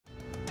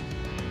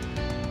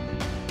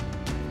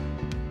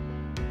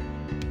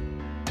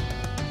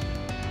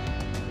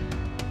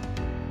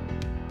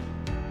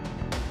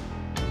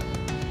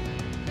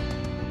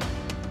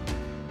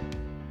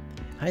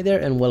Hi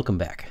there and welcome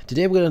back.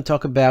 Today we're going to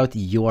talk about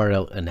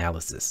URL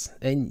analysis.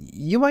 And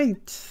you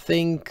might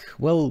think,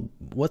 well,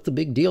 what's the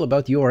big deal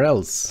about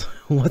URLs?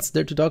 What's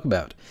there to talk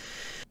about?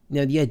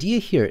 Now, the idea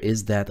here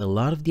is that a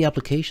lot of the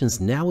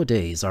applications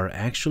nowadays are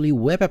actually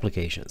web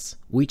applications,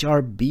 which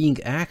are being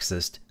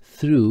accessed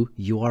through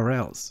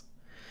URLs.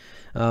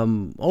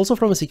 Also,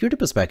 from a security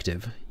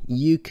perspective,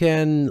 you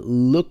can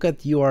look at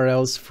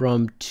URLs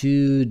from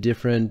two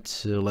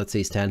different, let's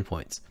say,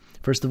 standpoints.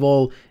 First of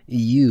all,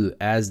 you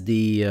as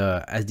the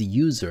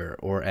user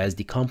or as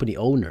the company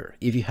owner,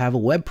 if you have a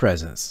web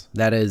presence,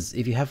 that is,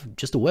 if you have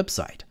just a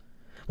website,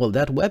 well,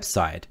 that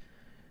website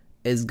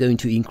is going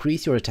to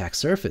increase your attack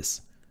surface.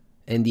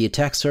 And the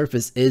attack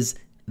surface is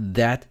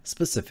that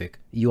specific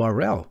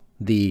URL,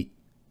 the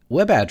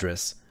web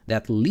address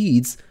that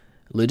leads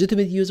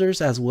legitimate users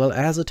as well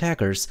as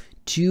attackers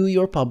to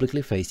your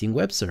publicly facing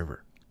web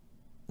server.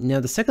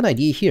 Now, the second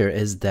idea here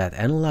is that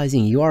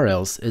analyzing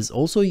URLs is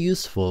also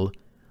useful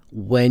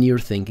when you're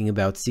thinking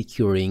about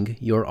securing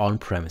your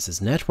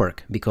on-premises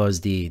network, because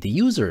the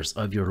users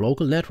of your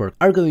local network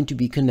are going to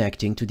be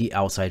connecting to the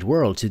outside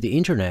world, to the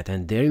internet,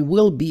 and they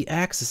will be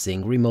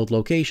accessing remote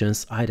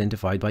locations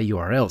identified by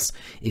URLs.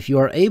 If you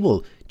are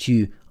able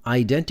to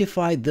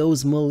identify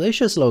those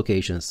malicious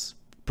locations,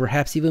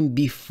 perhaps even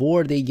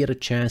before they get a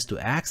chance to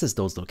access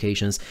those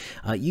locations,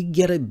 you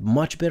get a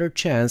much better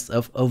chance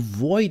of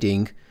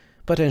avoiding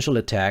potential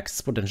attacks,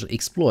 potential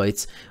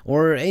exploits,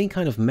 or any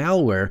kind of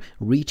malware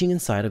reaching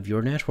inside of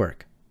your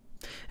network.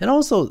 And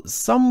also,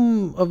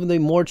 some of the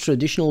more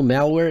traditional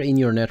malware in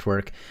your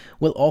network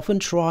will often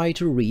try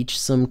to reach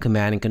some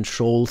command and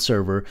control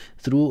server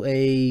through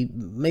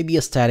maybe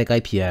a static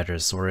IP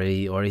address or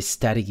a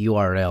static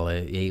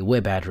URL, a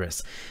web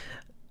address.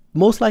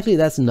 Most likely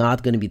that's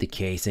not going to be the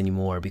case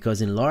anymore,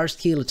 because in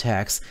large-scale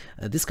attacks,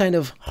 this kind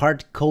of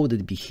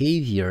hard-coded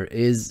behavior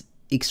is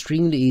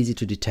extremely easy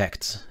to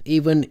detect,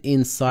 even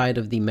inside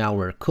of the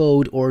malware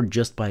code or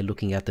just by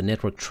looking at the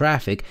network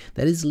traffic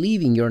that is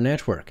leaving your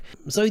network.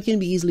 So it can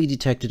be easily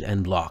detected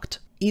and blocked,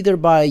 either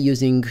by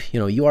using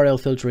URL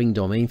filtering,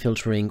 domain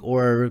filtering,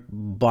 or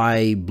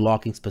by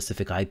blocking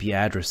specific IP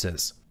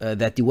addresses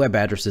that the web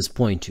addresses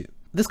point to.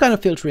 This kind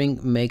of filtering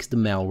makes the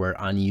malware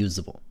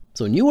unusable.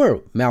 So newer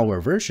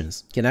malware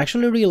versions can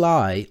actually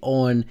rely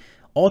on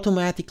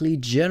automatically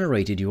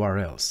generated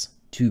URLs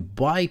to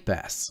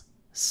bypass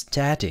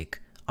static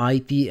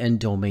IP and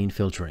domain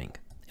filtering.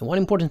 And one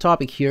important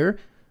topic here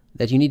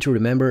that you need to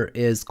remember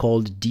is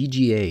called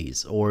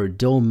DGAs, or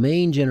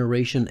domain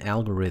generation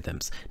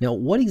algorithms. Now,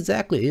 what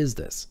exactly is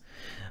this?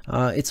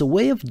 It's a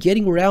way of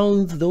getting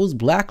around those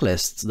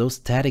blacklists, those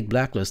static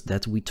blacklists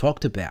that we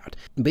talked about.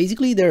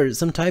 Basically, there are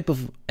some type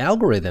of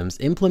algorithms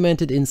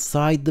implemented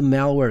inside the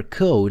malware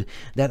code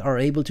that are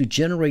able to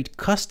generate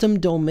custom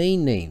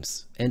domain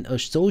names and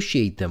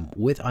associate them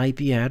with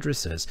IP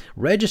addresses,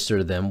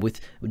 register them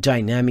with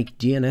dynamic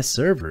DNS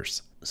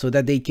servers so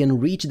that they can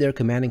reach their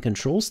command and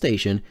control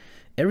station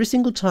every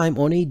single time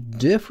on a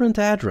different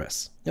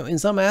address. Now, in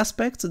some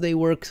aspects, they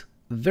work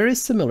very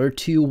similar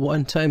to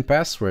one-time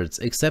passwords,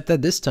 except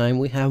that this time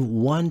we have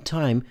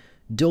one-time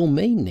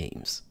domain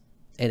names.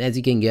 And as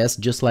you can guess,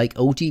 just like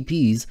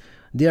OTPs,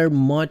 they are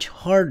much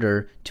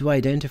harder to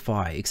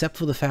identify, except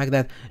for the fact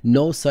that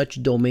no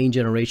such domain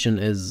generation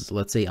is,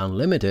 let's say,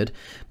 unlimited,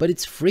 but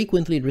it's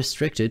frequently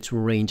restricted to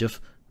a range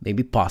of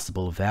maybe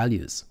possible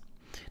values.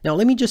 Now,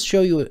 let me just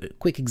show you a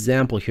quick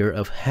example here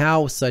of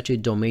how such a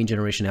domain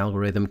generation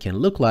algorithm can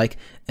look like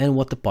and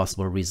what the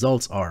possible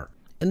results are.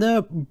 And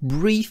the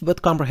brief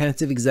but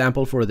comprehensive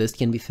example for this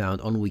can be found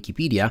on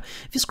Wikipedia.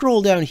 If you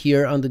scroll down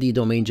here under the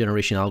domain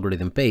generation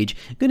algorithm page,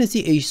 you're going to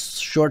see a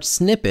short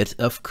snippet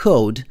of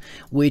code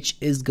which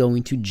is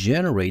going to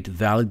generate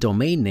valid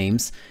domain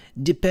names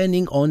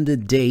depending on the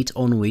date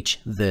on which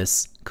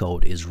this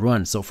code is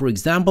run. So for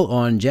example,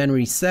 on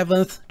January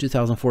 7th,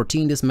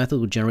 2014, this method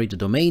would generate the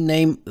domain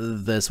name,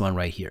 this one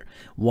right here,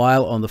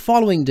 while on the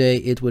following day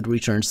it would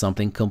return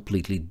something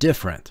completely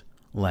different,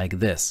 like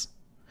this.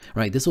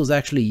 Right, this was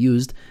actually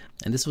used,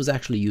 and this was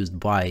actually used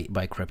by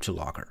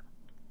CryptoLocker.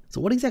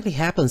 So what exactly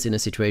happens in a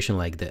situation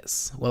like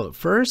this? Well,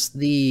 first,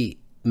 the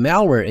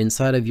malware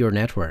inside of your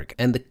network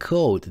and the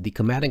code, the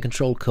command and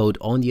control code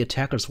on the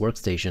attacker's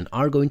workstation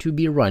are going to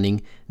be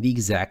running the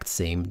exact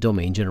same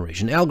domain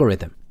generation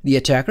algorithm. The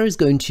attacker is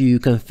going to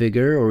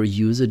configure or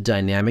use a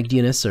dynamic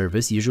DNS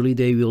service. Usually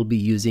they will be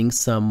using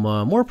some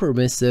more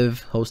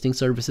permissive hosting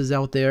services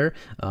out there,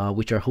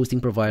 which are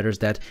hosting providers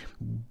that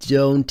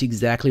don't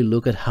exactly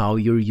look at how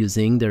you're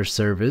using their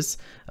service.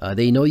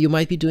 They know you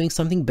might be doing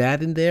something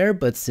bad in there,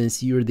 but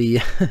since you're the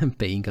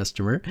paying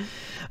customer,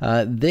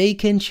 they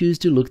can choose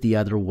to look the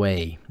other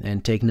way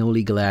and take no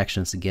legal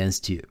actions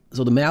against you.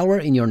 So the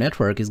malware in your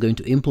network is going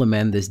to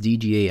implement this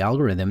DGA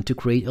algorithm to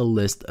create a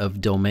list of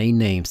domain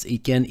names.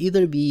 It can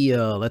either be,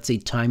 let's say,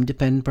 time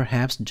dependent,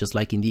 perhaps, just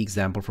like in the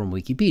example from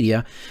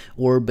Wikipedia,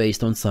 or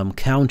based on some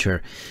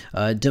counter.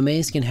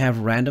 Domains can have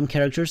random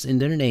characters in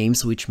their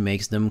names, which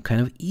makes them kind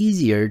of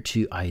easier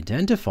to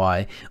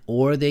identify,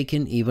 or they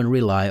can even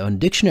rely on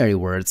dictionary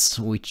words,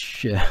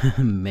 which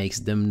makes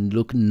them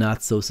look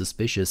not so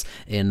suspicious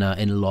in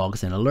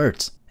logs and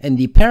alerts. And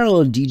the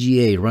parallel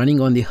DGA running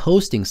on the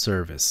hosting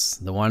service,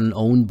 the one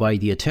owned by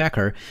the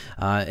attacker,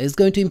 is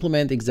going to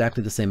implement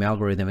exactly the same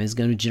algorithm. It's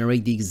going to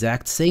generate the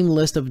exact same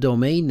list of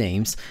domain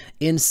names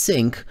in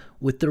sync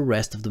with the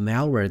rest of the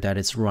malware that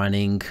is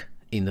running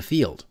in the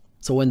field.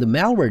 So when the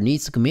malware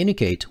needs to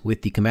communicate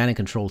with the command and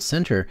control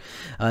center,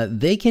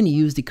 they can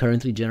use the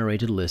currently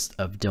generated list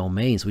of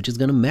domains, which is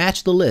going to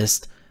match the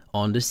list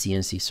on the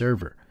CNC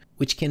server,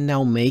 which can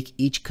now make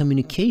each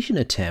communication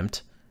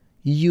attempt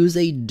use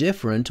a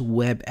different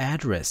web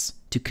address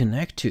to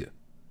connect to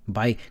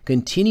by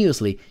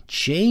continuously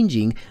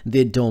changing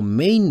the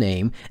domain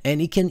name,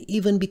 and it can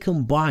even be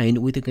combined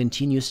with a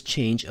continuous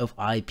change of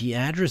IP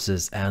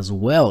addresses as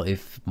well,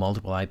 if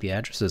multiple IP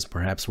addresses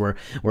perhaps were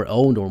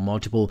owned, or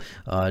multiple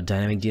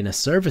dynamic DNS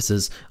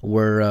services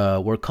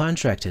were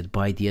contracted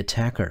by the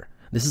attacker.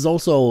 This is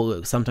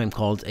also sometimes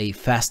called a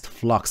fast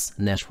flux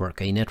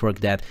network, a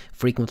network that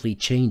frequently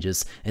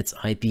changes its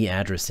IP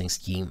addressing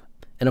scheme.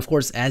 And of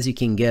course, as you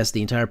can guess,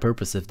 the entire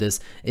purpose of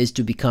this is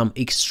to become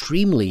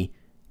extremely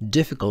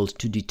difficult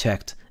to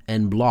detect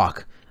and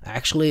block.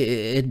 Actually,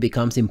 it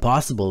becomes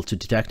impossible to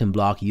detect and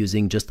block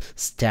using just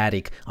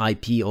static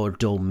IP or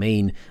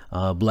domain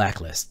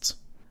blacklists.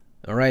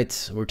 All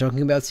right, we're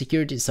talking about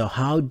security, so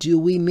how do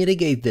we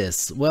mitigate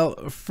this? Well,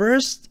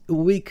 first,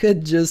 we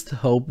could just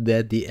hope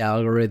that the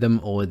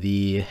algorithm or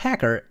the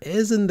hacker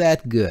isn't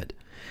that good.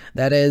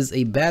 That is,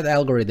 a bad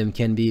algorithm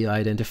can be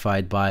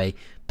identified by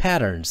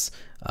patterns,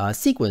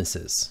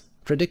 sequences,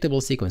 predictable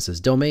sequences,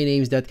 domain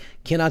names that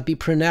cannot be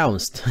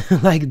pronounced,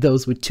 like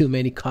those with too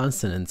many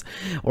consonants,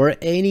 or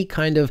any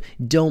kind of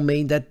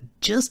domain that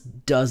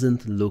just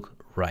doesn't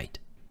look right.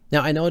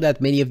 Now, I know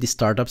that many of the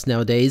startups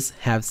nowadays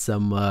have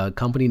some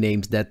company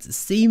names that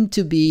seem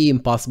to be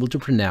impossible to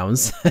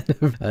pronounce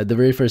the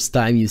very first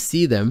time you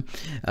see them,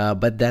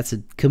 but that's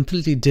a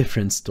completely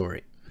different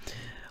story.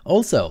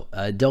 Also,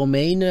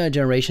 domain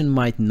generation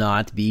might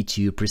not be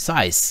too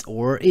precise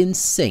or in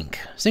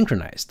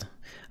synchronized,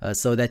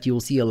 so that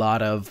you'll see a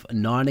lot of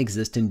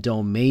non-existent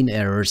domain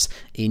errors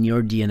in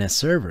your DNS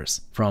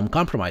servers from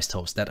compromised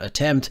hosts that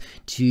attempt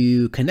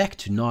to connect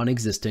to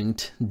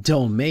non-existent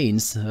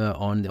domains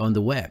on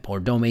the web, or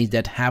domains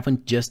that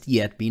haven't just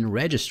yet been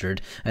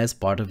registered as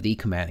part of the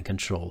command and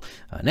control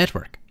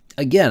network.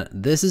 Again,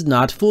 this is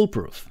not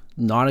foolproof.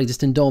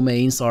 Non-existent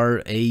domains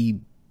are a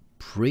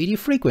pretty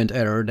frequent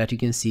error that you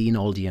can see in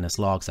all DNS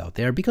logs out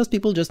there, because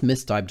people just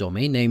mistype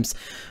domain names.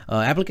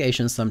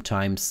 Applications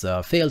sometimes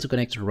fail to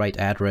connect to the right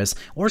address,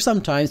 or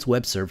sometimes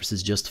web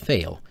services just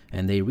fail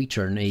and they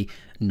return a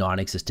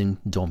non-existing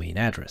domain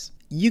address.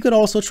 You could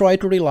also try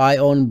to rely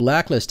on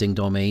blacklisting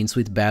domains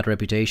with bad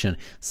reputation.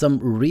 Some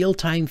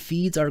real-time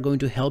feeds are going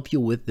to help you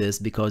with this,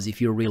 because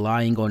if you're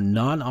relying on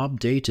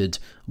non-updated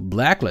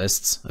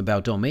blacklists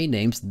about domain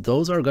names,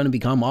 those are going to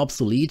become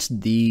obsolete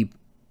the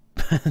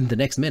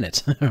next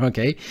minute.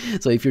 Okay,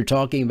 so if you're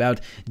talking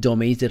about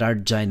domains that are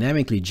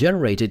dynamically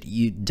generated,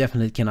 you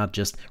definitely cannot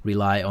just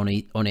rely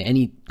on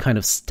any kind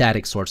of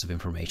static source of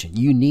information.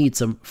 You need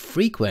some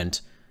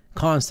frequent,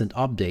 constant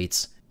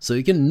updates so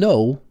you can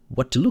know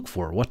what to look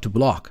for, what to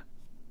block.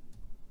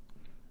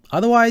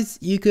 Otherwise,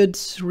 you could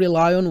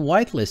rely on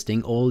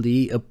whitelisting all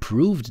the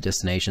approved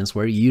destinations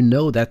where you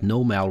know that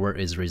no malware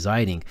is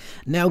residing.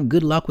 Now,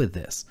 good luck with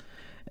this.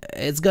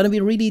 It's going to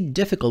be really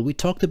difficult. We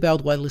talked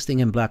about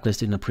whitelisting and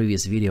blacklisting in a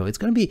previous video. It's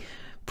going to be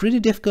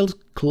pretty difficult,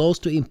 close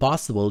to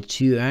impossible,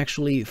 to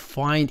actually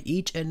find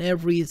each and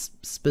every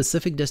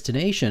specific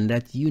destination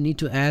that you need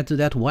to add to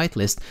that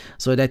whitelist,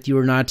 so that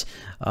you're not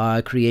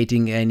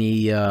creating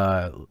any,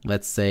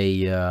 let's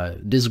say,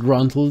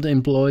 disgruntled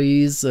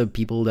employees,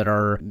 people that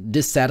are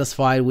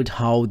dissatisfied with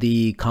how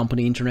the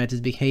company internet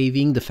is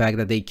behaving, the fact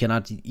that they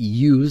cannot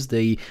use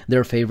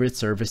their favorite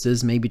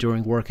services maybe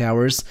during work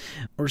hours.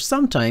 Or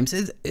sometimes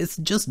it's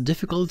just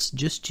difficult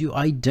just to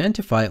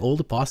identify all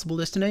the possible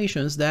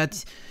destinations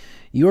that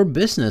your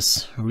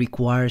business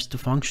requires to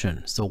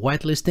function. So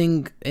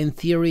whitelisting, in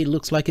theory,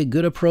 looks like a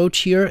good approach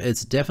here.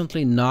 It's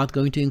definitely not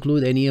going to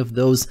include any of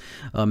those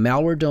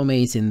malware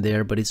domains in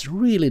there, but it's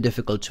really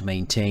difficult to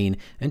maintain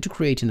and to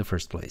create in the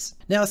first place.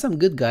 Now, some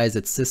good guys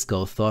at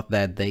Cisco thought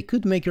that they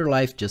could make your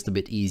life just a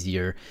bit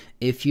easier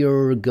if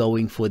you're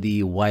going for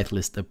the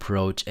whitelist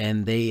approach,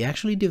 and they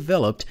actually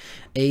developed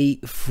a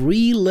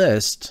free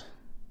list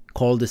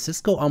called the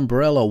Cisco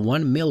Umbrella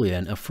 1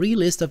 million, a free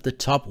list of the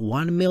top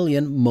 1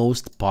 million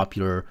most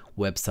popular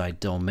website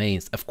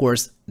domains. Of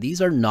course,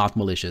 these are not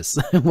malicious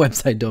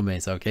website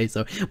domains, okay?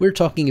 So we're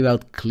talking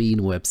about clean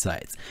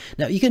websites.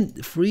 Now you can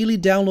freely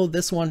download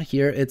this one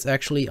here. It's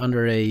actually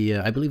under a,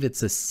 I believe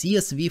it's a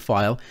CSV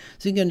file.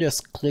 So you can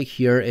just click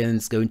here and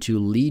it's going to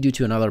lead you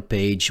to another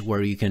page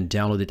where you can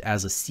download it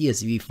as a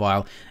CSV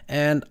file.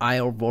 And I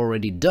have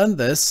already done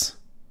this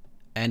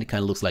and it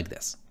kind of looks like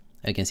this.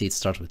 You can see it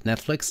starts with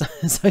Netflix,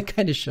 so it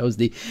kind of shows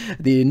the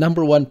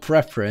number one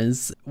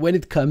preference when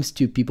it comes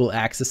to people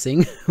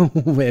accessing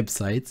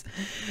websites.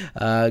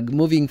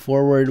 Moving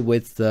forward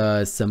with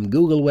some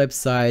Google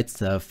websites,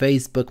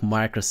 Facebook,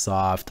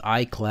 Microsoft,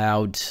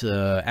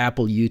 iCloud,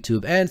 Apple,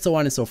 YouTube, and so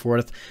on and so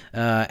forth.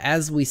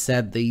 As we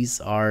said, these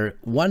are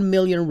 1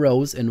 million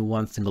rows in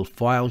one single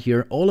file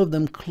here, all of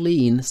them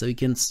clean, so you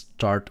can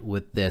start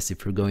with this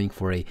if you're going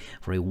for a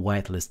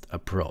whitelist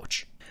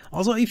approach.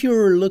 Also, if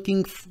you're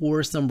looking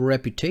for some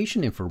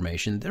reputation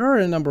information, there are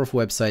a number of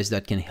websites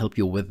that can help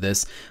you with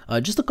this.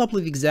 Just a couple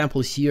of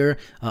examples here.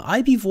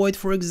 IP Void,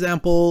 for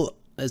example,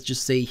 let's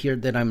just say here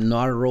that I'm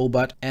not a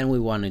robot and we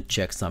want to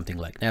check something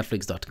like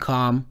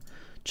netflix.com.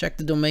 Check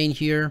the domain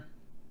here.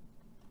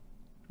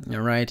 All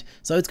right,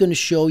 so it's going to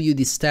show you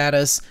the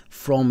status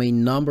from a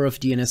number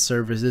of DNS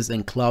services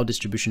and cloud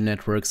distribution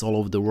networks all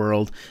over the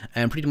world.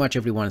 And pretty much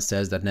everyone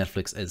says that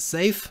Netflix is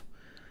safe.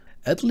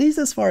 At least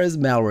as far as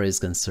malware is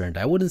concerned.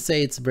 I wouldn't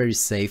say it's very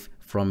safe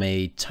from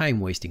a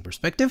time-wasting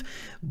perspective,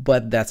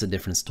 but that's a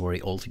different story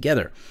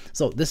altogether.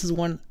 So this is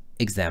one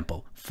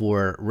example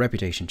for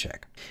reputation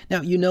check.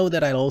 Now, you know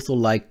that I'd also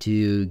like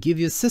to give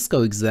you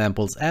Cisco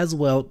examples as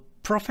well.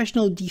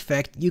 Professional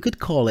defect, you could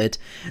call it.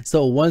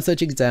 So one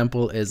such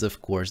example is,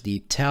 of course, the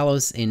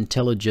Talos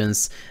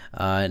Intelligence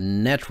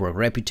Network,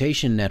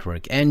 Reputation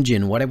Network,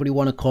 Engine, whatever you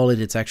want to call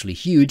it. It's actually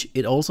huge.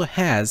 It also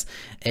has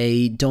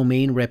a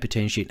domain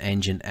reputation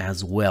engine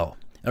as well.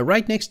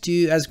 Right next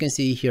to, as you can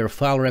see here,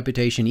 file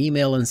reputation,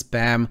 email and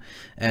spam,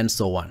 and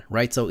so on,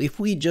 right? So if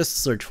we just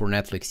search for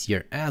Netflix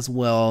here as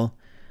well,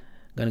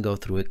 I'm going to go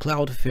through a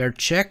Cloudflare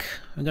check.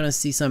 I'm going to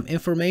see some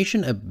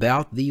information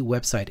about the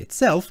website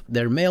itself,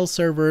 their mail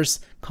servers,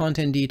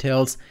 content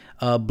details,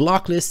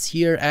 block lists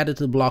here, added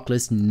to the block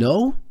list,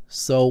 no.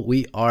 So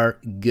we are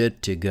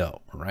good to go,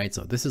 right?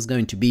 So this is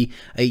going to be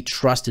a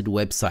trusted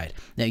website.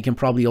 Now you can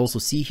probably also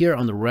see here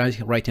on the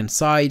right-hand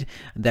side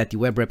that the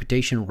web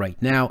reputation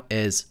right now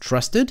is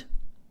trusted,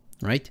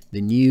 right? The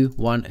new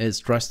one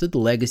is trusted. The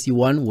legacy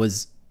one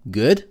was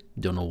good.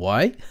 Don't know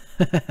why.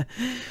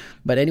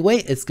 But anyway,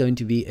 it's going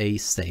to be a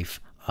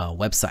safe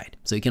website.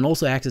 So you can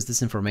also access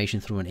this information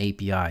through an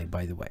API,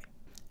 by the way.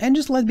 And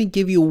just let me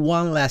give you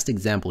one last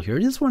example here.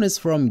 This one is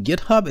from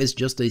GitHub. It's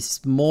just a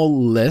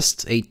small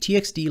list, a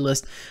TXT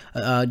list,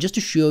 just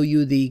to show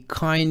you the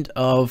kind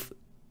of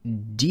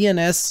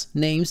DNS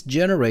names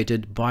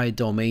generated by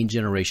domain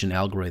generation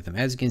algorithm.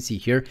 As you can see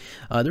here,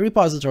 the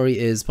repository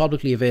is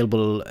publicly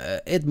available.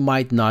 It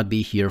might not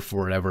be here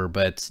forever,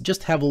 but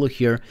just have a look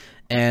here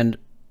and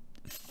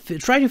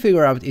try to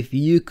figure out if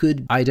you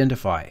could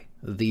identify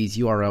these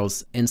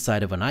URLs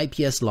inside of an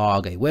IPS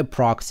log, a web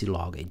proxy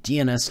log, a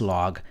DNS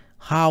log.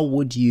 How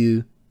would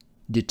you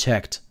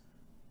detect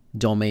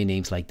domain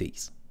names like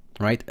these,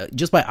 right?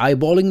 Just by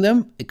eyeballing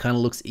them, it kind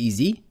of looks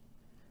easy.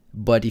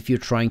 But if you're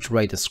trying to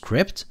write a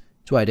script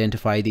to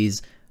identify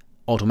these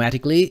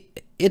automatically,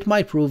 it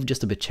might prove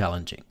just a bit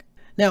challenging.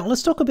 Now,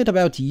 let's talk a bit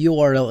about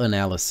URL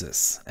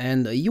analysis.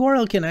 And a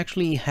URL can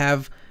actually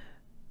have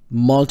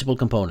multiple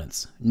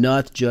components,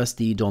 not just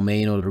the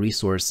domain or the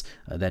resource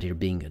that you're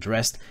being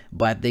addressed,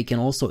 but they can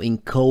also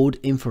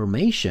encode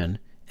information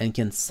and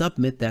can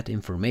submit that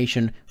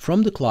information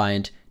from the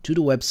client to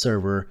the web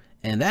server,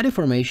 and that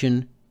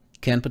information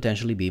can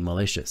potentially be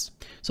malicious.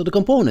 So the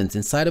components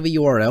inside of a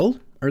URL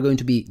are going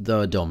to be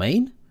the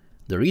domain,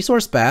 the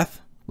resource path,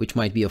 which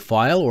might be a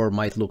file or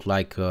might look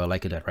like a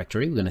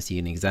directory. We're going to see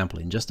an example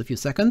in just a few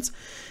seconds.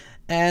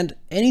 And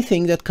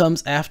anything that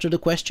comes after the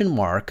question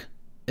mark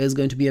is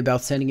going to be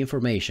about sending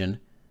information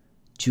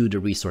to the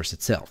resource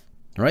itself.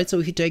 All right, so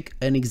if you take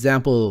an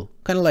example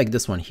kind of like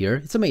this one here,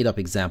 it's a made-up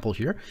example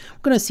here.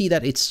 We're going to see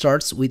that it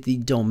starts with the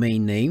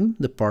domain name,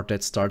 the part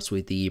that starts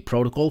with the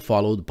protocol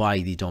followed by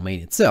the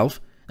domain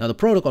itself. Now, the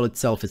protocol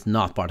itself is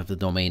not part of the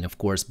domain, of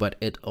course, but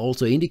it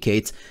also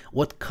indicates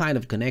what kind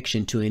of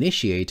connection to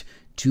initiate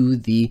to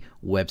the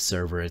web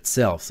server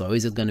itself. So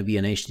is it going to be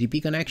an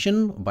HTTP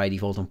connection by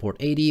default on port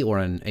 80 or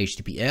an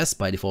HTTPS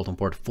by default on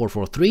port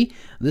 443?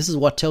 This is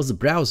what tells the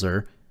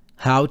browser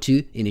how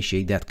to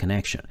initiate that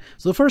connection.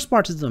 So the first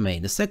part is the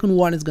domain. The second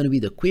one is going to be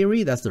the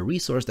query. That's the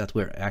resource that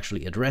we're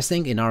actually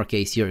addressing. In our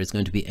case here, it's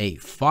going to be a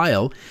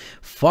file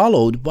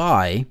followed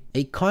by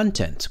a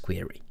content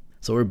query.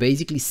 So we're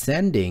basically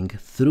sending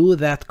through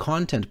that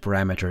content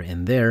parameter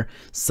in there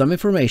some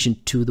information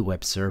to the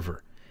web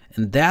server.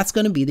 And that's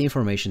going to be the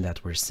information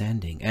that we're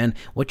sending. And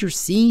what you're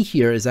seeing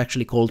here is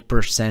actually called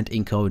percent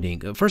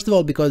encoding. First of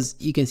all, because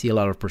you can see a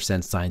lot of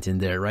percent signs in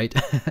there, right?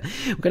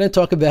 We're going to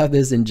talk about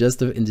this in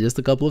just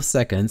a couple of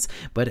seconds,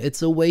 but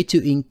it's a way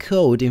to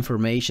encode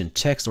information,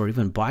 text or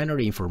even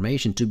binary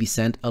information, to be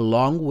sent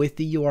along with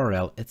the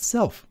URL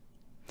itself.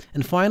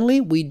 And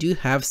finally, we do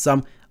have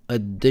some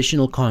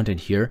additional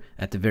content here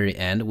at the very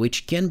end,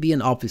 which can be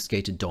an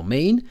obfuscated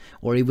domain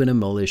or even a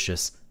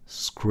malicious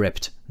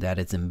script that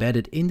is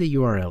embedded in the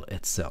URL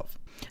itself.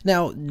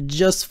 Now,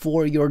 just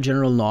for your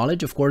general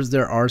knowledge, of course,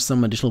 there are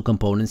some additional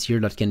components here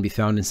that can be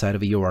found inside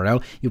of a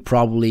URL. You've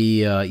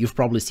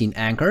probably seen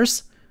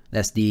anchors.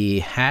 That's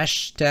the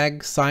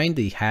hashtag sign,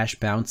 the hash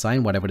pound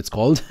sign, whatever it's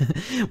called,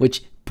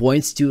 which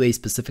points to a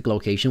specific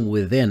location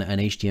within an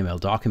HTML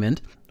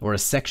document or a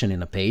section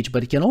in a page,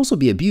 but it can also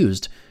be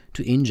abused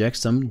to inject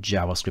some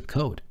JavaScript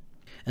code.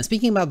 And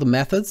speaking about the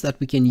methods that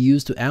we can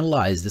use to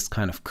analyze this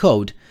kind of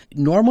code,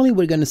 normally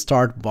we're going to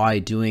start by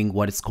doing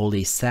what is called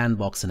a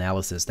sandbox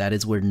analysis. That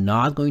is, we're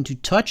not going to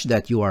touch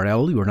that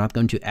URL, we're not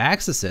going to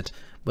access it,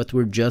 but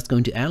we're just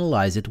going to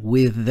analyze it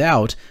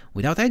without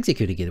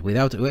executing it,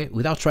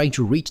 without trying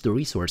to reach the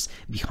resource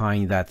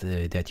behind that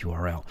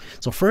URL.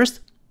 So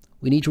first,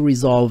 we need to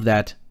resolve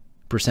that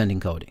percent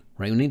encoding,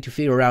 right? We need to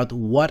figure out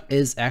what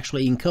is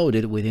actually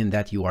encoded within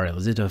that URL.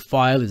 Is it a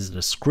file? Is it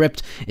a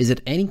script? Is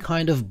it any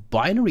kind of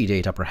binary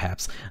data,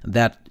 perhaps,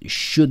 that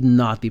should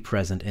not be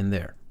present in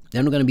there?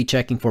 Then we're going to be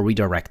checking for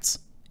redirects.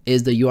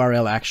 Is the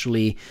URL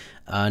actually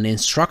an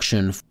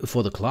instruction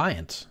for the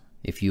client?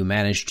 If you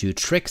manage to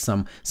trick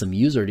some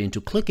user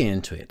into clicking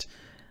into it,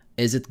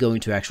 is it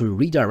going to actually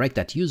redirect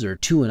that user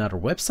to another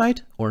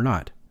website or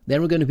not?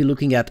 Then we're going to be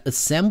looking at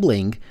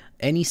assembling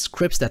any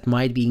scripts that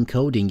might be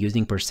encoding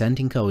using percent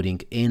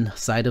encoding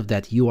inside of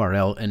that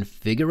URL and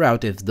figure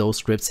out if those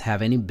scripts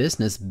have any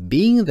business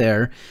being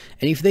there,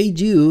 and if they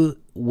do,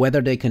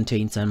 whether they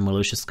contain some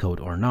malicious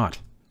code or not.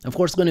 Of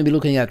course, we're going to be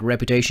looking at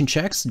reputation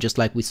checks, just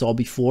like we saw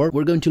before.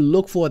 We're going to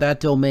look for that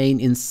domain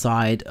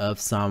inside of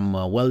some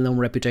well-known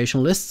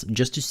reputation lists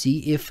just to see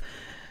if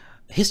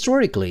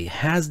historically,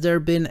 has there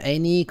been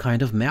any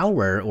kind of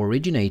malware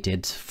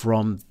originated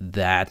from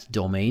that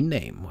domain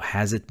name?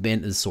 Has it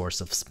been a source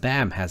of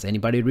spam? Has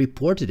anybody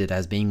reported it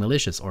as being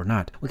malicious or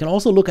not? We can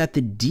also look at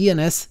the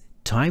DNS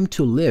time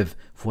to live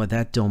for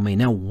that domain.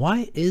 Now,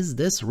 why is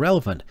this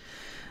relevant?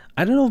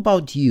 I don't know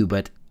about you,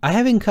 but I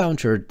have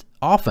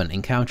often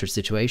encountered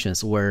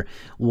situations where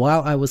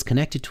while I was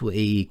connected to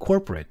a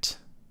corporate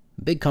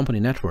big company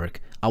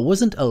network, I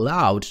wasn't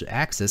allowed to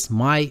access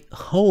my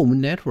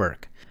home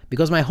network,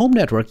 because my home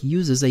network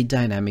uses a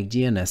dynamic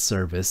DNS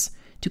service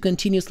to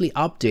continuously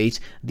update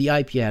the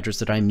IP address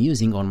that I'm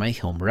using on my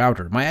home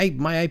router. My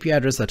IP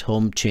address at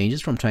home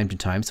changes from time to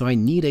time, so I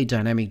need a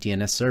dynamic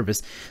DNS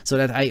service so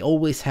that I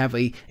always have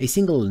a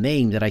single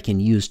name that I can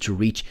use to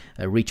reach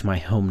my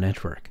home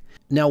network.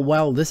 Now,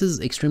 while this is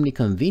extremely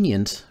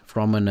convenient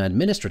from an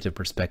administrative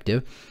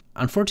perspective,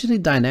 unfortunately,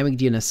 dynamic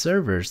DNS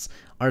servers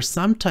are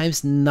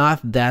sometimes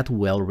not that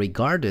well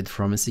regarded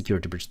from a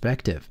security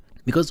perspective.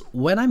 Because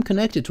when I'm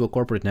connected to a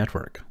corporate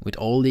network with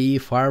all the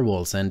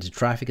firewalls and the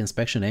traffic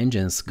inspection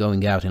engines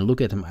going out and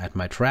look at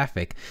my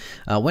traffic,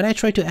 when I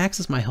try to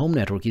access my home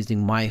network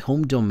using my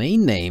home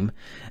domain name,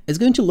 it's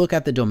going to look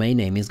at the domain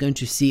name. It's going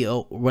to see,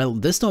 oh, well,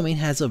 this domain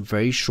has a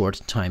very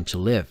short time to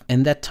live.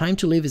 And that time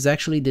to live is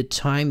actually the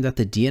time that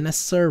the DNS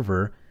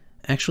server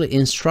actually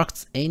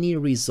instructs any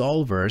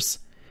resolvers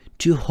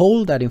to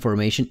hold that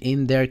information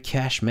in their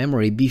cache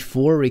memory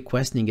before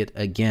requesting it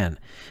again.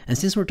 And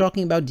since we're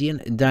talking about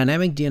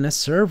dynamic DNS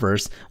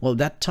servers, well,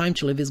 that time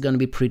to live is going to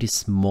be pretty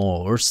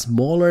small, or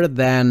smaller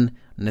than,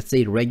 let's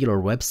say, regular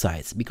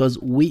websites, because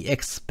we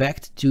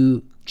expect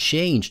to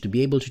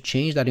be able to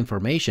change that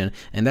information,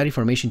 and that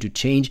information to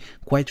change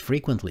quite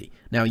frequently.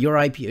 Now, your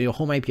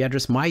home IP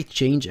address might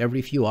change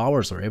every few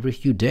hours or every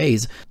few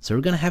days, so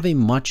we're going to have a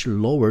much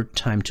lower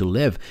time to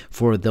live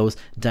for those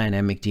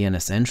dynamic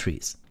DNS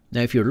entries. Now,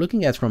 if you're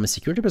looking at from a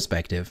security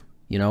perspective,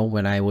 you know,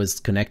 when I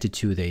was connected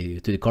to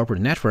the corporate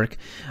network,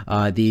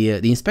 the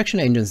inspection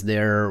agents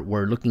there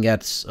were looking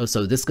at,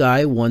 so this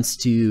guy wants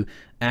to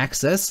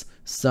access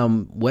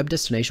some web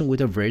destination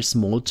with a very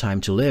small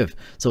time to live.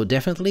 So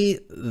definitely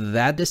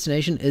that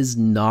destination is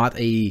not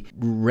a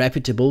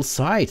reputable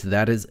site.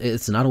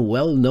 It's not a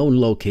well-known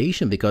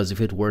location, because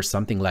if it were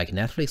something like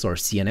Netflix or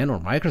CNN or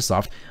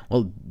Microsoft,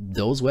 well,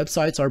 those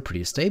websites are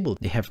pretty stable.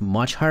 They have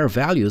much higher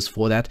values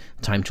for that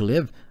time to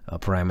live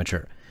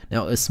parameter.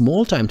 Now, a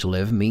small time to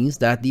live means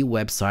that the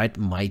website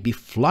might be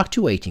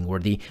fluctuating, or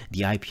the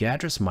IP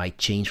address might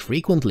change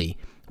frequently,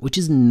 which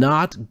is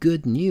not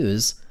good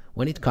news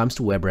when it comes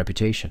to web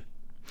reputation.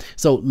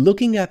 So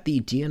looking at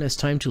the DNS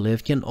time to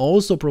live can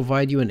also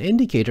provide you an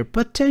indicator,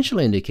 potential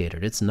indicator.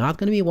 It's not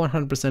going to be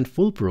 100%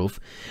 foolproof,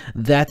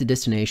 that the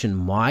destination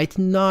might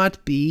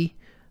not be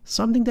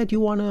something that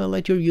you want to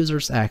let your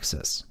users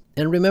access.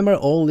 And remember,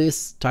 all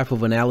this type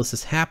of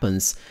analysis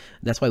happens,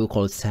 that's why we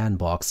call it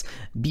sandbox,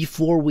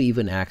 before we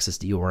even access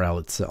the URL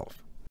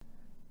itself.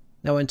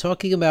 Now, when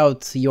talking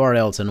about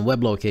URLs and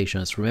web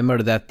locations,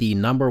 remember that the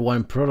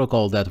 #1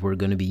 protocol that we're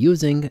going to be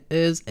using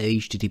is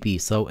HTTP.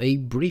 So a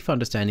brief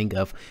understanding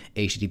of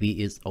HTTP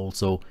is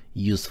also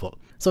useful.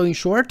 So in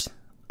short,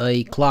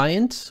 a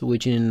client,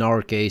 which in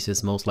our case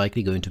is most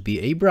likely going to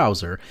be a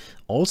browser,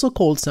 also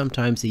called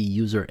sometimes a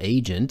user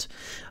agent,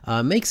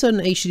 makes an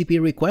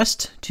HTTP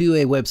request to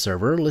a web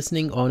server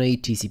listening on a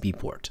TCP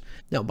port.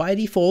 Now, by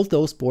default,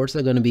 those ports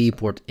are going to be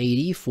port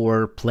 80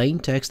 for plain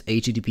text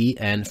HTTP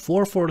and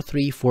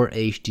 443 for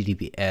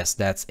HTTPS.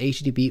 That's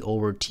HTTP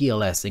over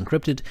TLS,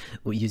 encrypted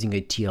using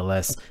a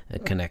TLS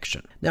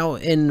connection. Now,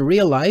 in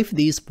real life,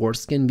 these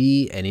ports can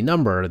be any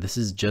number. This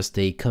is just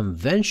a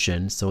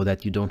convention so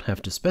that you don't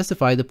have to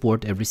specify the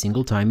port every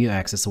single time you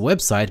access a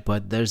website,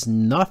 but there's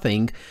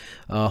nothing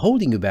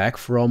holding you back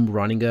from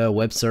running a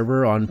web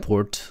server on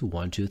port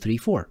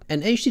 1234.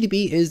 And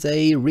HTTP is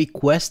a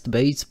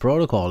request-based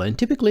protocol, and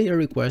typically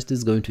a request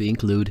is going to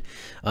include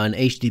an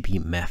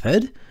HTTP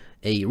method,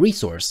 a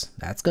resource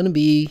that's going to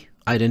be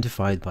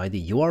identified by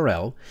the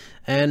URL,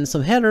 and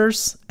some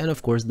headers, and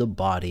of course the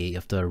body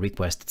of the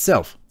request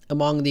itself.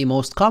 Among the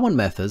most common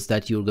methods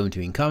that you're going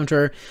to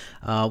encounter,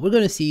 we're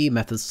going to see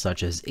methods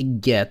such as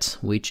get,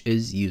 which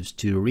is used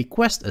to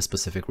request a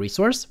specific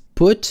resource.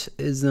 Put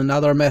is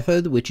another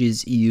method which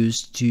is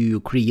used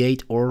to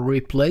create or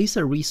replace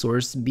a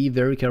resource. Be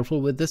very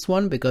careful with this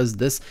one because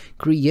this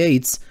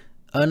creates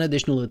an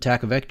additional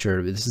attack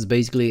vector. This is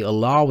basically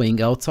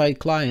allowing outside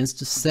clients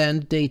to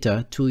send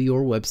data to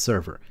your web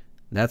server.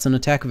 That's an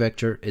attack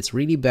vector. It's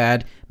really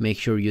bad. Make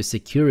sure you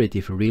secure it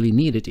if you really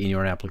need it in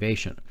your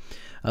application.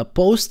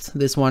 Post,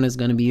 this one is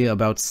going to be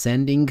about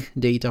sending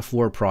data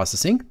for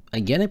processing.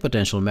 Again, a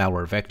potential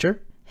malware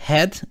vector.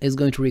 Head is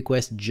going to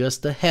request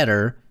just the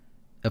header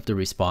of the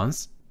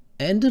response.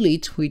 And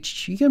delete,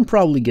 which you can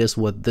probably guess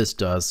what this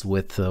does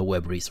with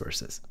web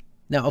resources.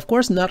 Now, of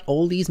course, not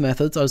all these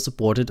methods are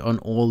supported on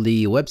all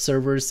the web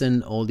servers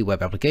and all the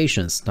web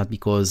applications, not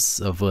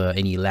because of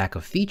any lack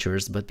of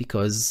features, but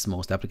because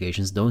most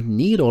applications don't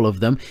need all of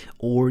them,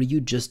 or you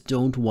just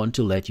don't want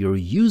to let your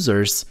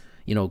users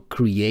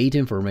create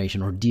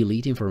information or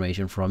delete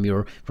information from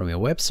your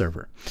web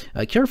server.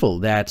 Careful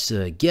that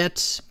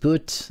get,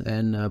 put,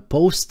 and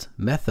post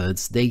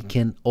methods, they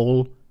can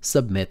all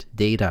submit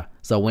data.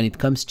 So when it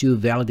comes to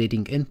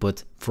validating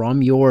input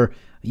from your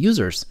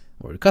users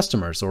or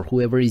customers or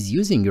whoever is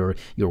using your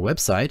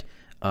website,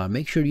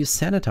 make sure you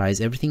sanitize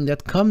everything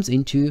that comes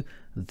into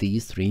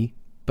these three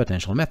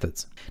potential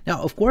methods.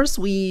 Now, of course,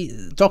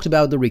 we talked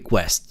about the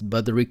request,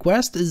 but the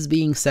request is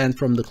being sent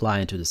from the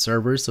client to the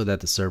server so that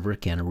the server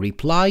can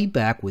reply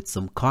back with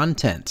some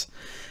content.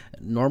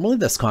 Normally,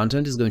 this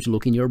content is going to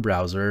look in your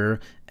browser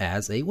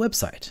as a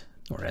website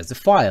or as a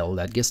file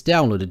that gets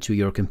downloaded to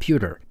your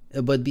computer.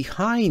 But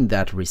behind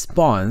that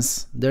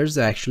response, there's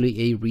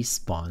actually a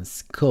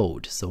response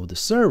code. So the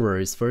server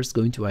is first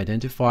going to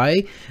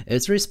identify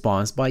its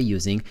response by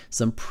using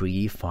some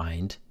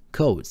predefined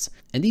codes.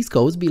 And these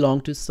codes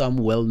belong to some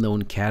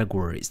well-known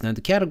categories. Now,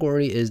 the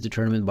category is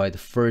determined by the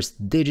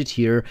first digit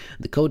here.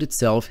 The code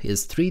itself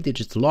is 3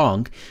 digits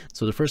long.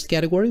 So the first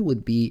category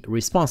would be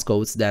response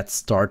codes that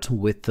start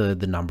with the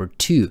number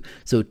 2.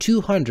 So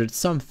 200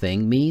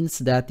 something means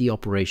that the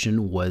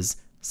operation was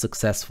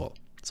successful.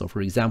 So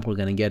for example, we're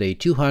going to get a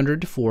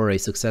 200 for a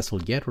successful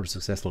get or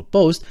successful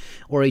post,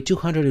 or a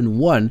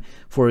 201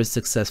 for a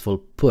successful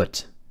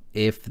put,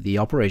 if the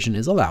operation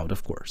is allowed,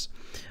 of course.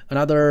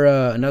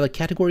 Another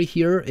category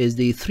here is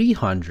the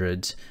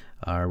 300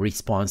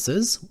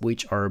 responses,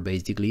 which are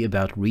basically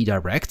about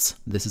redirects.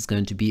 This is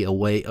going to be a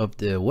way of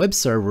the web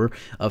server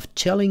of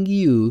telling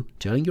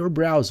your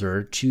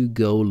browser to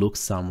go look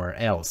somewhere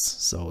else.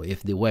 So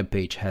if the web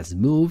page has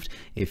moved,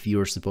 if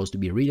you're supposed to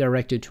be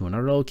redirected to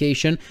another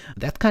location,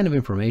 that kind of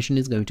information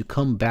is going to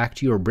come back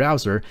to your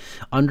browser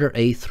under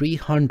a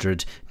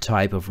 300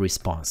 type of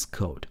response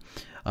code.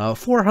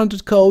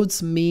 400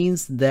 codes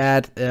means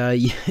that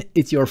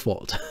it's your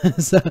fault.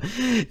 So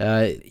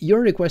your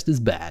request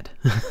is bad.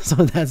 So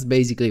that's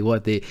basically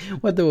what the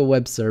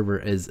web server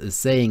is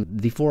saying.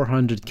 The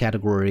 400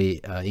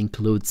 category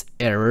includes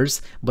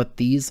errors, but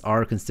these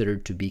are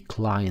considered to be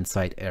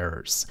client-side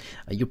errors.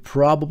 You've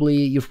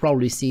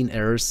probably seen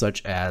errors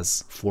such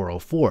as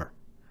 404.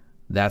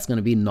 That's going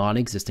to be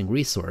non-existing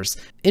resource.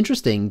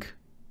 Interesting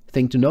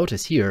thing to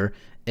notice here.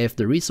 If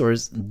the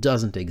resource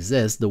doesn't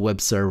exist, the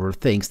web server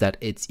thinks that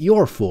it's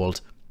your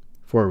fault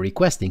for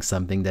requesting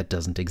something that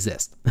doesn't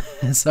exist.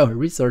 So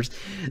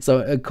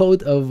a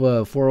code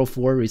of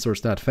 404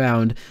 resource not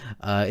found,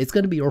 it's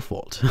going to be your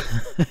fault.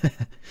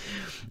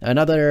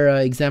 Another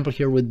example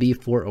here would be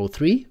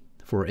 403.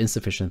 For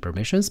insufficient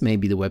permissions.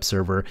 Maybe the web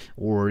server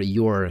or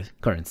your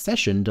current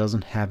session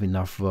doesn't have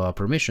enough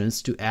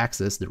permissions to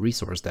access the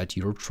resource that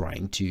you're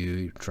trying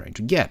to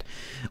get.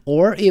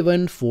 Or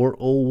even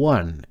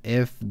 401,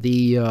 if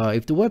the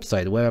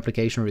web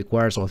application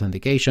requires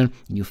authentication,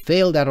 you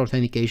fail that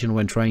authentication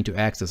when trying to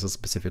access a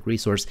specific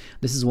resource.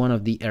 This is one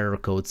of the error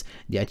codes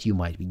that you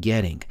might be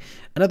getting.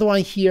 Another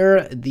one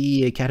here,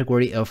 the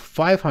category of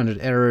 500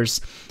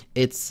 errors.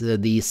 it's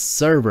the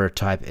server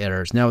type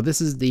errors. Now this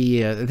is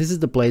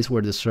the place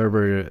where the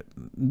server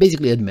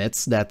basically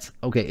admits that,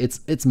 okay,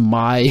 it's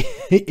my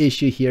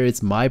issue here,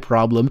 it's my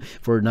problem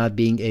for not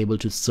being able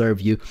to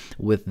serve you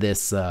with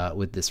this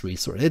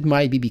resource. It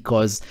might be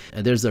because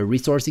there's a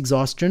resource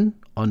exhaustion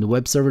on the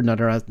web server, not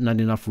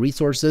enough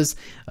resources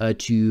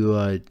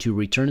to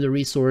return the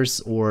resource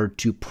or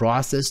to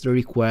process the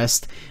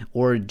request,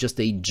 or just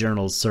a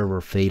general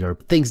server failure.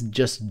 Things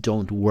just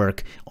don't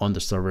work on the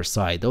server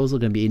side. Those are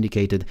going to be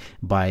indicated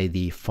by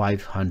the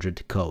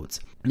 500 codes.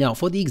 Now,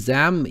 for the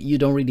exam, you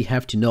don't really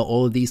have to know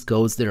all of these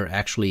codes. There are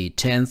actually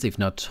tens, if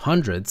not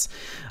hundreds,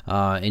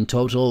 in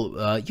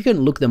total. You can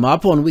look them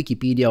up on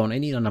Wikipedia, on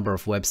any number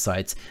of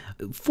websites.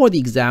 For the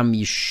exam,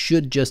 you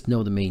should just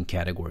know the main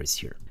categories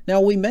here. Now,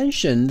 we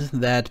mentioned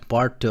that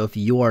part of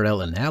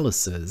URL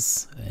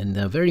analysis, and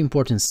a very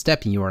important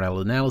step in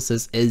URL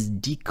analysis, is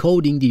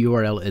decoding the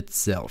URL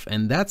itself.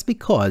 And that's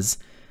because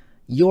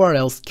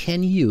URLs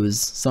can use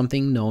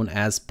something known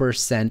as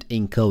percent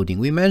encoding.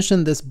 We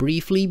mentioned this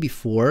briefly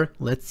before.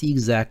 Let's see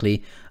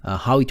exactly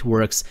how it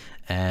works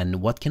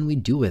and what can we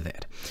do with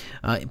it.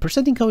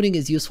 Percent encoding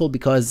is useful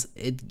because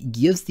it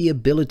gives the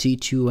ability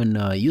to an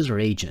user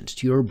agent,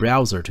 to your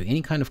browser, to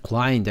any kind of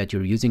client that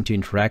you're using to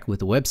interact with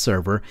the web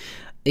server.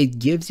 It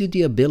gives you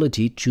the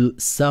ability to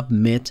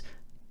submit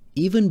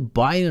even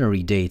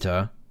binary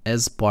data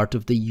as part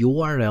of the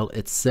URL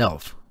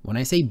itself. When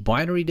I say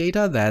binary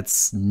data,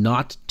 that's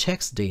not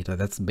text data.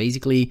 That's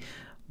basically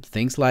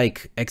things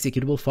like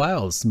executable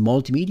files,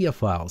 multimedia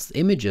files,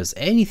 images,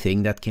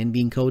 anything that can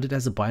be encoded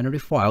as a binary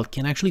file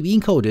can actually be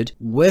encoded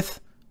with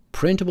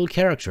printable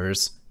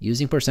characters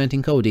using percent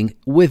encoding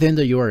within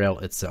the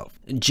URL itself.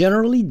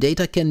 Generally,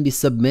 data can be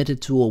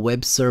submitted to a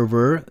web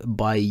server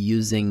by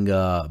using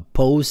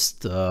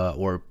post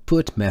or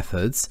put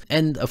methods,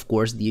 and of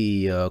course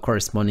the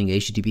corresponding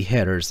HTTP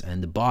headers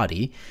and the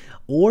body,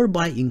 or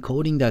by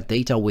encoding that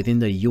data within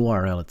the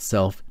URL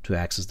itself to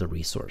access the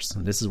resource.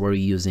 And this is where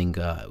you're using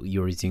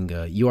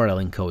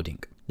URL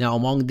encoding. Now,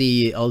 among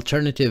the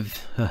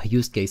alternative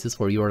use cases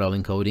for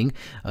URL encoding,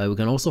 we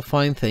can also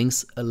find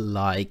things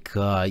like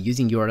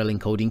using URL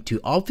encoding to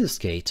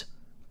obfuscate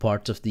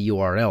parts of the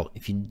URL.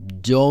 If you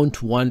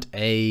don't want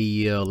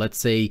a, let's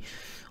say,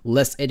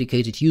 less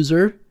educated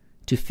user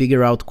to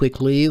figure out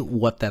quickly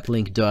what that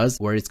link does,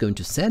 where it's going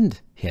to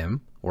send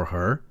him or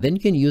her, then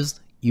you can use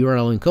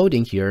URL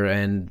encoding here,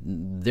 and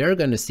they're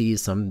going to see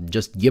some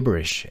just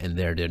gibberish in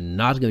there. They're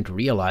not going to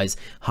realize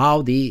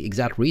how the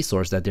exact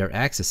resource that they're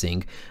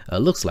accessing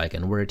looks like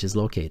and where it is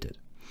located.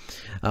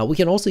 We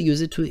can also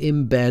use it to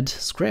embed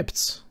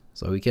scripts.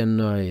 So we can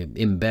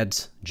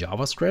embed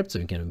JavaScript, so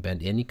you can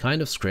embed any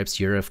kind of scripts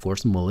here, of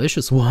course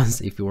malicious ones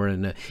if you're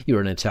an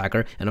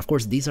attacker, and of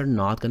course these are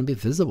not going to be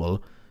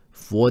visible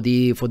for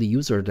the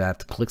user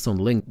that clicks on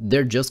the link.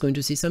 They're just going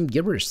to see some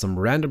gibberish, some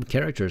random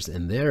characters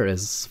in there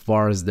as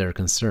far as they're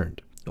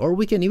concerned. Or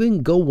we can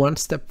even go one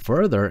step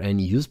further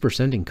and use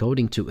percent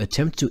encoding to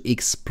attempt to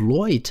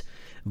exploit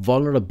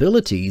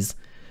vulnerabilities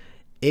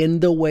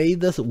in the way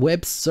the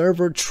web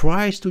server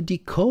tries to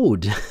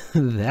decode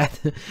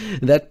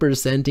that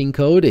percent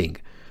encoding.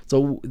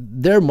 So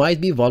there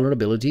might be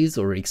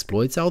vulnerabilities or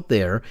exploits out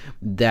there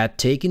that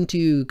take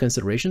into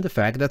consideration the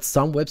fact that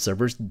some web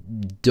servers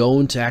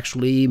don't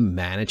actually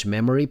manage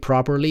memory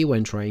properly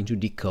when trying to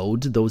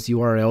decode those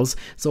URLs.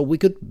 So we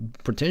could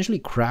potentially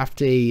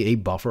craft a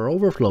buffer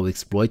overflow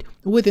exploit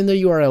within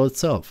the URL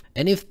itself.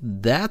 And if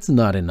that's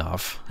not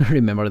enough,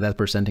 remember that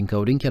percent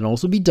encoding can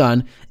also be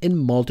done in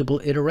multiple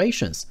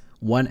iterations,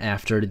 one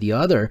after the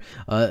other,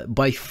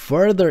 by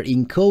further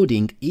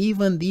encoding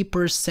even the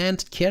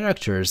percent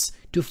characters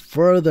to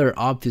further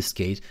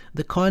obfuscate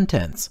the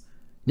contents.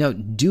 Now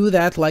do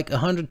that like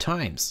 100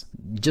 times.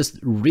 Just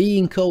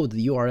re-encode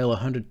the URL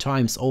 100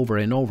 times over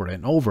and over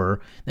and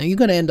over. Now you're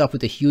going to end up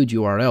with a huge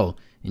URL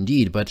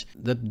indeed, but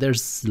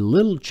there's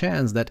little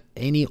chance that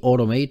any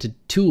automated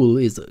tool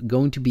is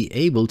going to be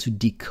able to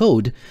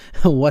decode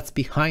what's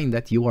behind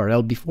that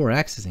URL before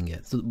accessing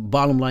it. So the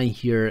bottom line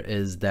here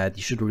is that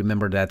you should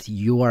remember that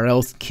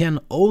URLs can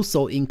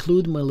also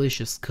include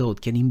malicious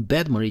code, can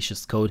embed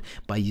malicious code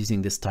by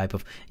using this type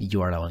of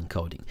URL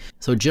encoding.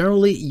 So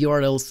generally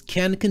URLs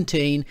can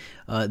contain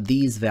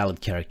these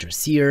valid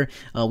characters here.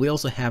 We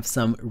also have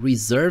some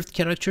reserved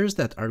characters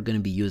that are going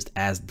to be used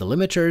as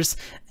delimiters,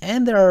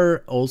 and there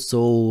are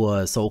also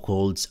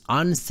so-called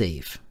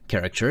unsafe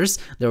characters.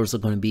 There are also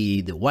going to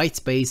be the white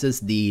spaces,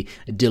 the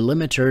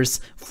delimiters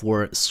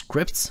for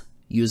scripts,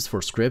 used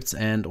for scripts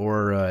and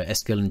or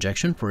SQL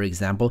injection, for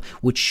example,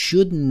 which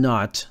should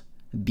not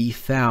be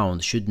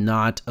found, should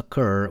not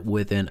occur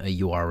within a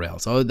URL.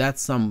 So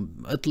that's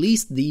at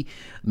least the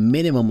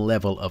minimum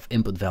level of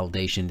input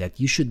validation that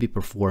you should be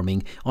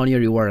performing on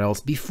your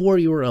URLs before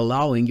you're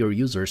allowing your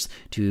users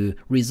to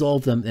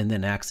resolve them and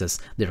then access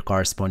their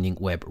corresponding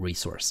web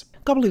resource.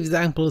 A couple of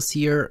examples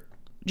here.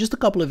 Just a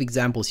couple of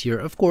examples here.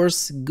 Of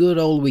course, good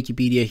old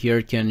Wikipedia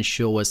here can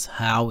show us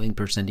how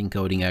percent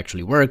encoding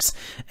actually works,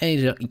 and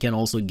it can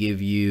also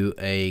give you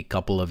a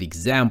couple of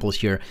examples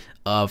here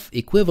of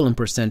equivalent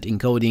percent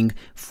encoding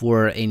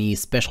for any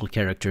special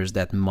characters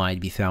that might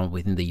be found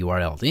within the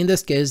URL. In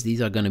this case,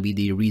 these are going to be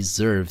the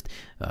reserved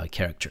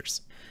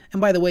characters. And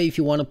by the way, if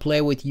you want to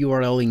play with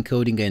URL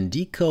encoding and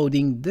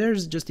decoding,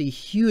 there's just a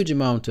huge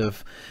amount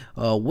of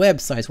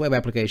websites, web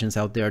applications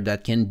out there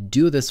that can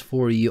do this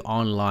for you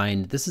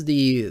online. This is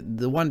the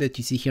one that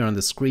you see here on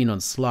the screen on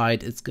the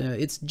slide.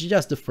 It's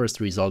just the first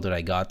result that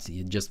I got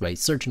just by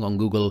searching on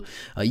Google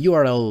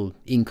URL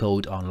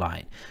encode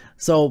online.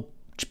 So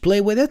play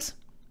with it.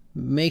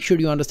 Make sure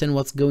you understand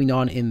what's going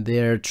on in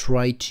there.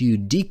 Try to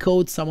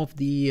decode some of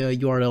the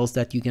URLs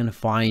that you can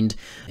find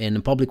in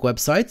public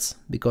websites,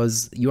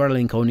 because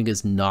URL encoding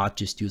is not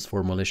just used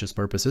for malicious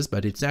purposes,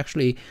 but it's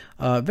actually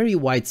very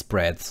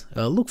widespread.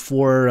 Look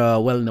for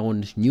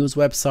well-known news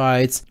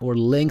websites or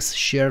links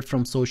shared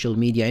from social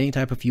media. Any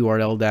type of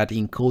URL that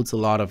encodes a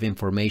lot of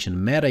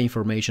information, meta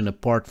information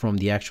apart from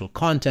the actual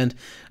content,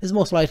 is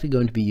most likely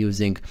going to be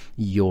using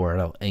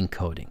URL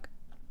encoding.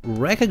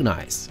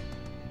 Recognize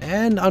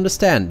and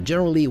understand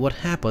generally what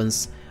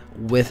happens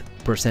with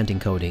percent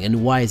encoding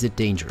and why is it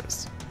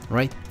dangerous. All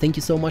right, thank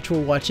you so much for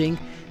watching.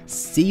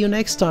 See you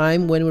next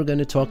time when we're going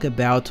to talk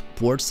about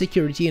port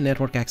security and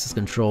network access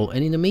control.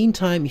 And in the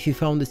meantime, if you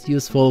found this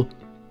useful,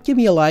 give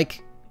me a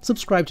like,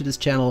 subscribe to this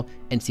channel,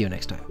 and see you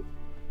next time.